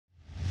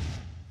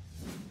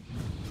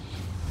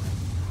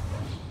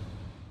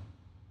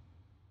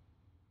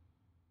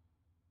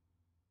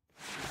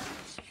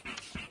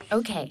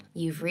Okay,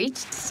 you've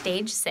reached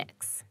stage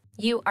 6.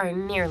 You are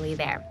nearly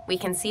there. We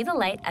can see the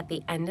light at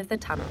the end of the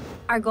tunnel.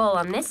 Our goal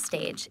on this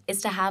stage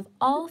is to have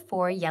all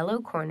 4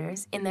 yellow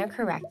corners in their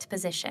correct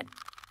position.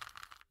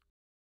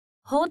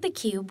 Hold the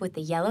cube with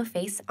the yellow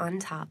face on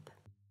top.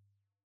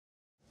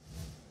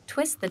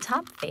 Twist the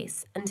top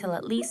face until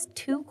at least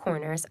 2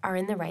 corners are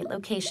in the right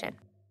location.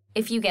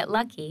 If you get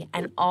lucky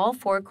and all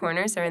 4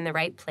 corners are in the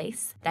right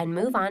place, then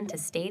move on to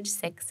stage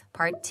 6,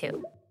 part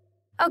 2.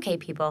 Okay,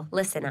 people,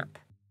 listen up.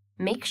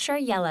 Make sure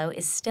yellow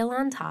is still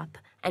on top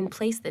and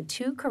place the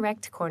 2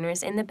 correct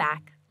corners in the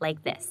back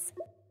like this.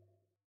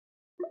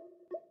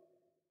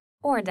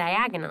 Or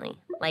diagonally,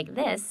 like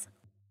this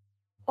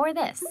or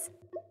this.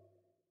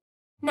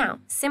 Now,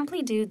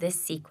 simply do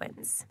this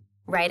sequence.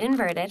 Right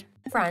inverted,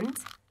 front,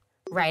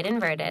 right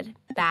inverted,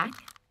 back,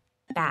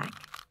 back,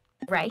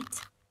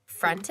 right,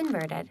 front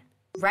inverted,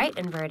 right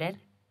inverted,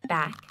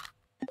 back,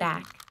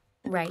 back,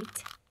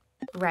 right,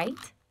 right,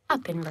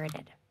 up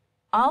inverted.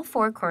 All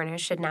 4 corners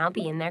should now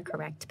be in their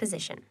correct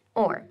position.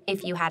 Or,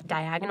 if you had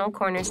diagonal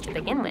corners to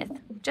begin with,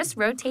 just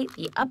rotate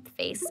the up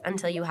face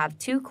until you have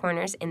 2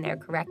 corners in their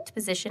correct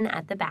position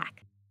at the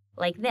back,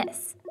 like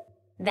this.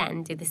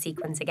 Then do the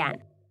sequence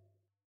again.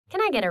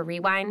 Can I get a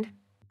rewind?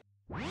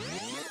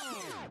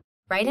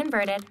 Right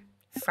inverted,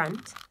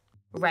 front,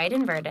 right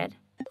inverted,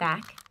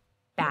 back,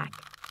 back,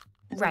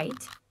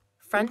 right,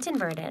 front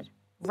inverted,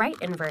 right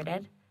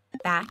inverted,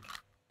 back,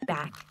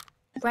 back,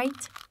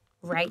 right,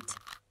 right,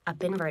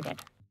 up inverted.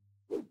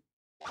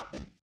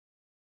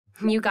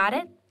 You got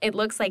it? It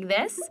looks like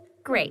this?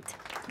 Great.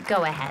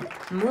 Go ahead.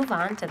 Move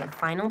on to the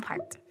final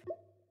part.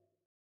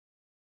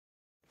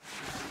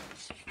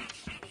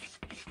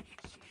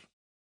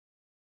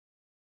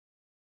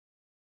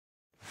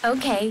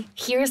 Okay,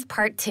 here's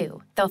part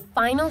 2, the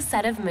final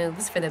set of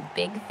moves for the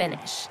big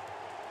finish.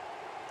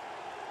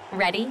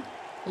 Ready?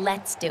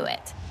 Let's do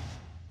it.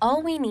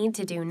 All we need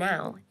to do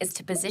now is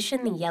to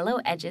position the yellow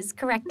edges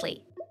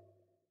correctly.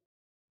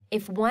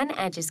 If one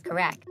edge is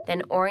correct,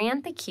 then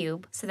orient the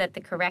cube so that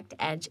the correct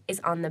edge is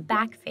on the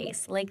back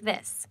face like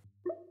this.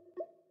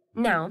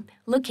 Now,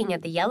 looking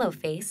at the yellow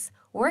face,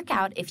 work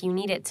out if you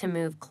need it to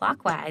move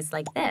clockwise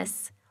like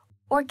this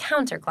or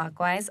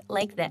counterclockwise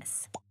like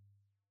this.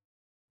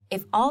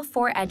 If all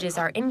 4 edges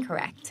are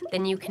incorrect,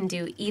 then you can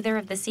do either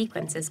of the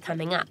sequences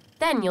coming up.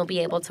 Then you'll be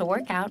able to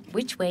work out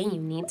which way you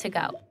need to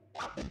go.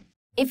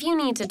 If you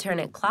need to turn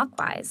it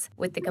clockwise,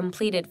 with the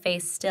completed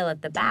face still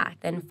at the back,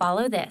 then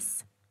follow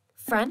this.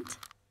 Front,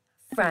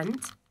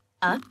 front,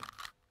 up,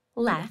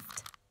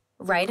 left,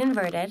 right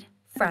inverted,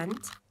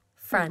 front,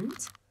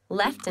 front,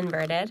 left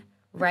inverted,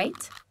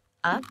 right,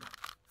 up,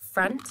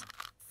 front,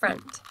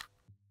 front.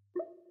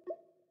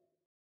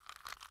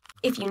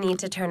 If you need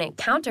to turn it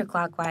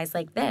counterclockwise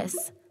like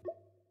this,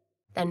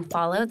 then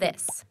follow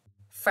this.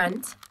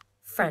 Front,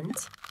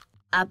 front,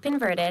 up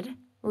inverted,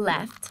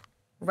 left,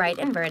 right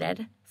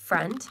inverted,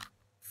 front,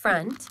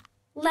 front,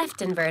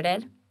 left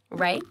inverted,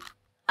 right,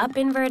 up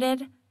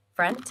inverted,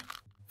 front,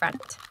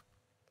 front.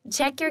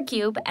 Check your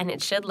cube and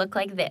it should look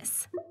like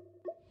this.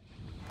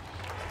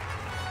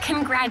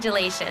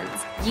 Congratulations!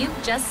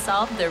 You've just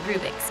solved the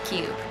Rubik's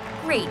Cube.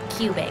 Great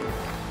cubing!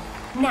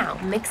 Now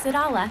mix it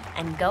all up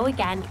and go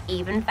again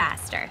even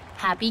faster.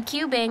 Happy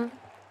cubing!